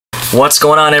What's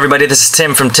going on, everybody? This is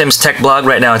Tim from Tim's Tech Blog.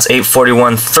 Right now it's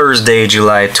 8:41 Thursday,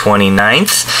 July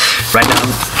 29th. Right now,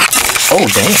 oh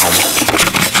damn.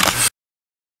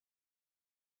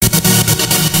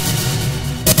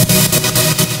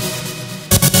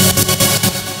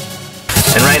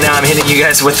 And right now I'm hitting you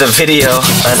guys with a video,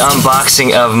 an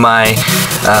unboxing of my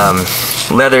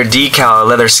leather decal,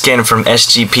 leather skin from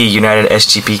SGP, United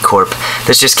SGP Corp.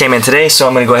 This just came in today, so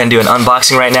I'm going to go ahead and do an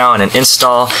unboxing right now and an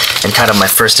install and kind of my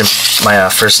first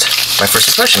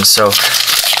impressions. So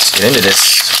let's get into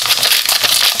this.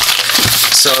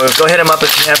 So go hit them up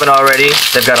if you haven't already.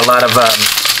 They've got a lot of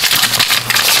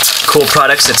cool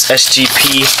products. It's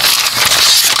SGP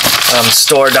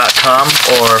store.com,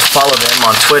 or follow them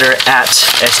on Twitter at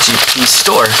SGP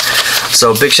Store.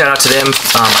 So big shout out to them.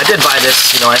 I did buy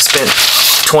this. You know, I spent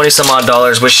 $20 some odd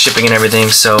with shipping and everything,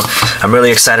 so I'm really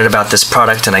excited about this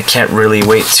product, and I can't really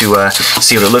wait to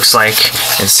see what it looks like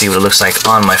and see what it looks like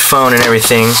on my phone and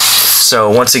everything. So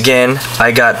once again,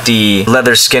 I got the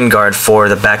leather skin guard for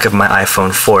the back of my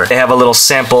iPhone 4. They have a little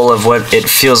sample of what it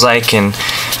feels like, and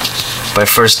by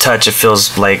first touch it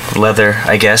feels like leather,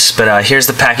 I guess. But here's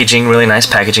the packaging, really nice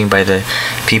packaging by the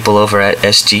people over at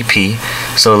SGP.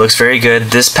 So it looks very good.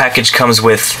 This package comes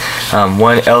with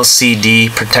one LCD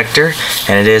protector,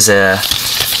 and it is a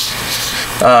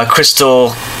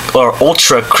crystal or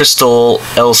ultra crystal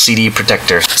LCD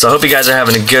protector. So I hope you guys are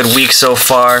having a good week so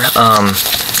far.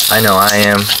 I know I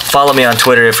am. Follow me on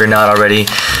Twitter if you're not already.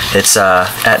 It's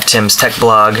at Tim's Tech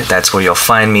Blog. That's where you'll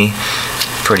find me.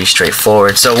 Pretty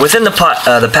straightforward. So within the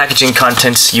packaging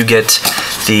contents, you get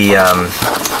the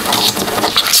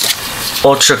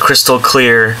ultra crystal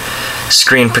clear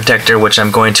screen protector, which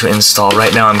I'm going to install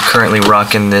right now. I'm currently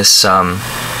rocking this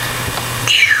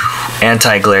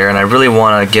anti-glare, and I really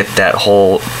want to get that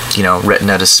whole, you know,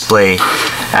 retina display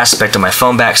aspect of my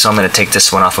phone back, so I'm going to take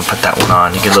this one off and put that one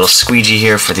on. You get a little squeegee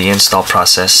here for the install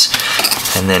process,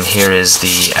 and then here is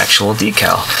the actual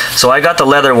decal. So I got the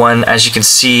leather one. As you can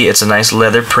see, it's a nice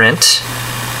leather print.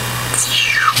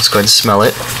 Let's go ahead and smell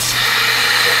it.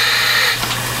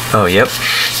 Oh, yep,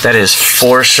 that is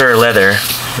for sure leather,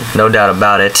 no doubt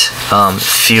about it.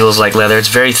 Feels like leather. It's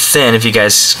very thin, if you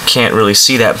guys can't really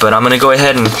see that, but I'm gonna go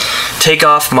ahead and take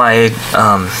off my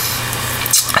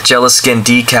Skin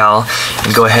decal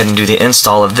and go ahead and do the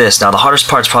install of this. Now the hardest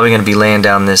part's probably going to be laying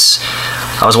down this.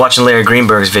 I was watching Larry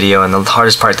Greenberg's video, and the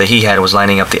hardest part that he had was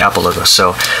lining up the Apple logo.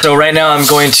 So right now I'm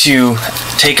going to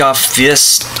take off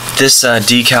this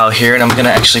decal here, and I'm going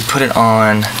to actually put it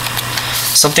on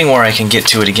something where I can get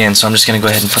to it again. So I'm just going to go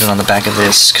ahead and put it on the back of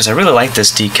this, because I really like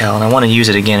this decal and I want to use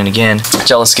it again and again.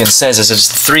 Skin says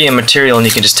it's 3M material, and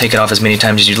you can just take it off as many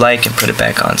times as you'd like and put it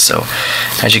back on. So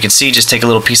as you can see, just take a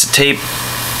little piece of tape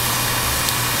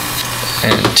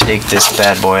and take this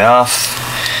bad boy off,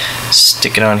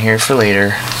 stick it on here for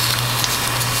later.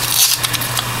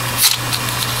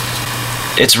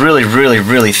 It's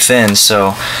really thin,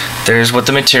 so there's what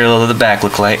the material of the back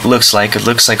looks like. It looks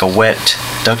like a wet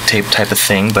duct tape type of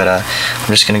thing, but I'm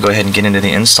just going to go ahead and get into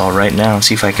the install right now and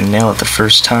see if I can nail it the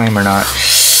first time or not.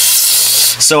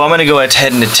 So I'm going to go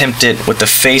ahead and attempt it with the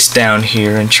face down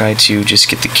here and try to just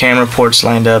get the camera ports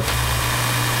lined up,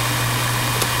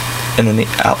 and then the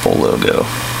Apple logo.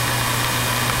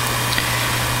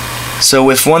 So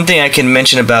with one thing I can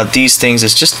mention about these things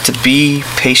is just to be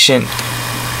patient.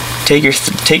 Take your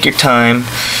time,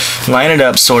 line it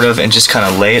up sort of, and just kind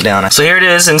of lay it down. So here it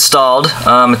is installed.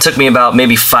 It took me about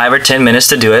maybe 5 or 10 minutes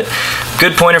to do it.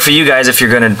 Good pointer for you guys if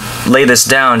you're gonna lay this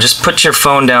down. Just put your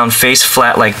phone down face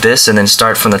flat like this, and then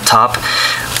start from the top.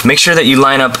 Make sure that you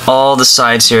line up all the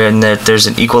sides here, and that there's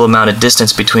an equal amount of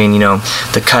distance between, you know,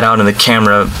 the cutout and the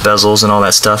camera bezels and all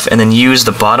that stuff. And then use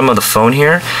the bottom of the phone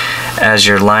here as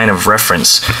your line of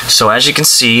reference. So as you can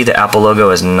see, the Apple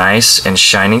logo is nice and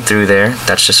shining through there.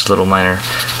 That's just a little minor.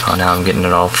 Oh, now I'm getting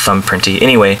it all thumbprinty.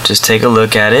 Anyway, just take a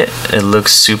look at it. It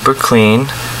looks super clean.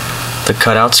 The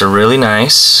cutouts are really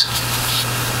nice.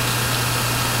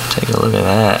 Take a look at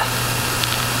that.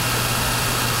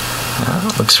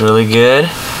 Oh, looks really good.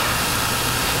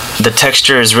 The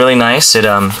texture is really nice. It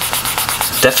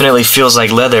definitely feels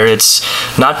like leather. It's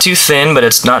not too thin, but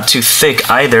it's not too thick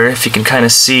either. If you can kind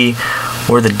of see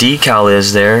where the decal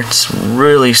is there, it's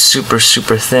really super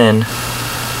thin.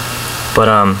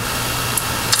 But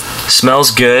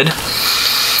smells good.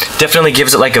 Definitely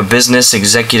gives it like a business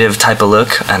executive type of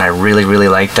look, and I really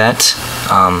like that.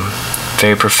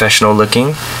 Very professional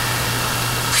looking.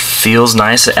 Feels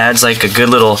nice. It adds like a good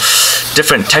little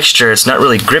different texture. It's not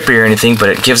really grippy or anything, but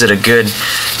it gives it a good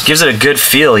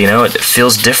feel. You know, it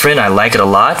feels different. I like it a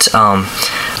lot.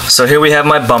 So here we have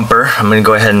my bumper. I'm gonna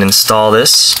go ahead and install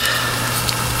this.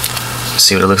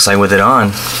 see what it looks like with it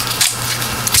on.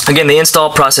 Again, the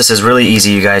install process is really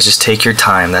easy, you guys. Just take your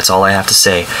time. That's all I have to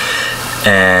say.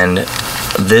 And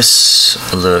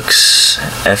this looks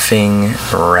effing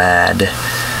rad.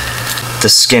 The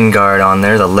skin guard on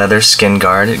there, the leather skin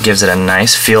guard, it gives it a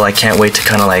nice feel. I can't wait to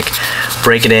kind of like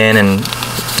break it in and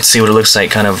see what it looks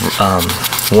like kind of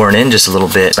worn in just a little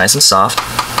bit. Nice and soft,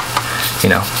 you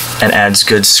know, and adds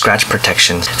good scratch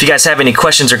protection. If you guys have any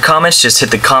questions or comments, just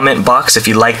hit the comment box. If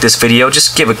you like this video,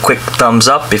 just give a quick thumbs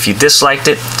up. If you disliked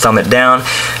it, thumb it down.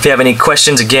 If you have any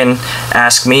questions, again,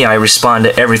 ask me. I respond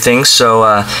to everything. So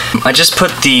I just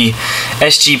put the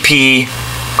SGP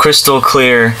crystal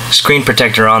clear screen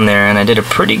protector on there, and I did a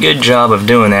pretty good job of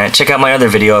doing that. Check out my other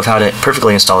video of how to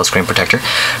perfectly install a screen protector.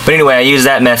 But anyway, I used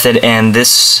that method, and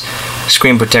this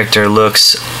screen protector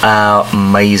looks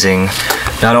amazing.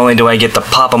 Not only do I get the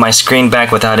pop of my screen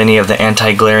back without any of the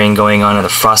anti-glaring going on or the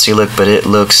frosty look, but it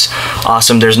looks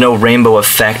awesome. There's no rainbow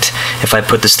effect if I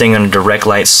put this thing under direct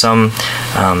light. Some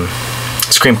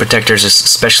screen protectors,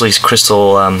 especially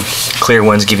crystal clear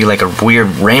ones, give you like a weird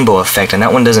rainbow effect, and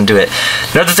that one doesn't do it.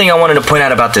 Another thing I wanted to point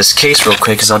out about this case real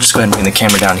quick is, I'll just go ahead and bring the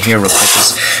camera down here real quick,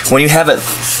 is when you have it,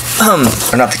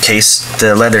 or not the case,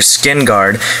 the leather skin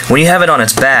guard, when you have it on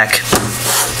its back,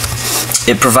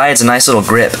 it provides a nice little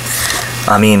grip.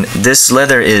 I mean, this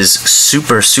leather is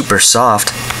super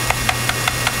soft.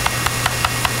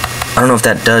 I don't know if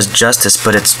that does justice,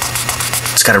 but it's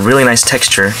got a really nice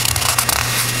texture.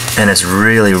 And it's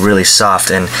really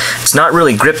soft, and it's not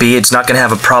really grippy. It's not gonna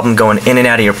have a problem going in and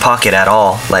out of your pocket at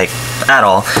all,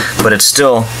 but it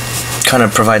still kind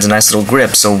of provides a nice little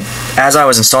grip. So as I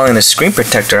was installing this screen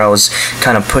protector, I was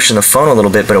kind of pushing the phone a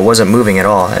little bit, but it wasn't moving at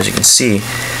all. As you can see,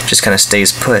 it just kind of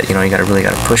stays put. You know, you really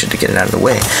gotta push it to get it out of the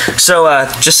way. So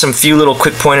just some few little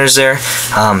quick pointers there.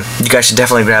 You guys should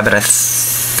definitely grab it.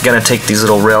 I'm gonna take these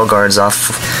little rail guards off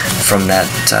from that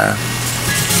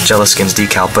Jelliskins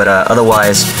decal, but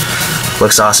otherwise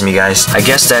looks awesome, you guys. I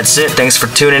guess that's it. Thanks for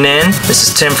tuning in. This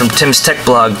is Tim from Tim's Tech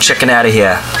Blog, checking out of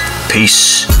here.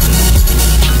 Peace.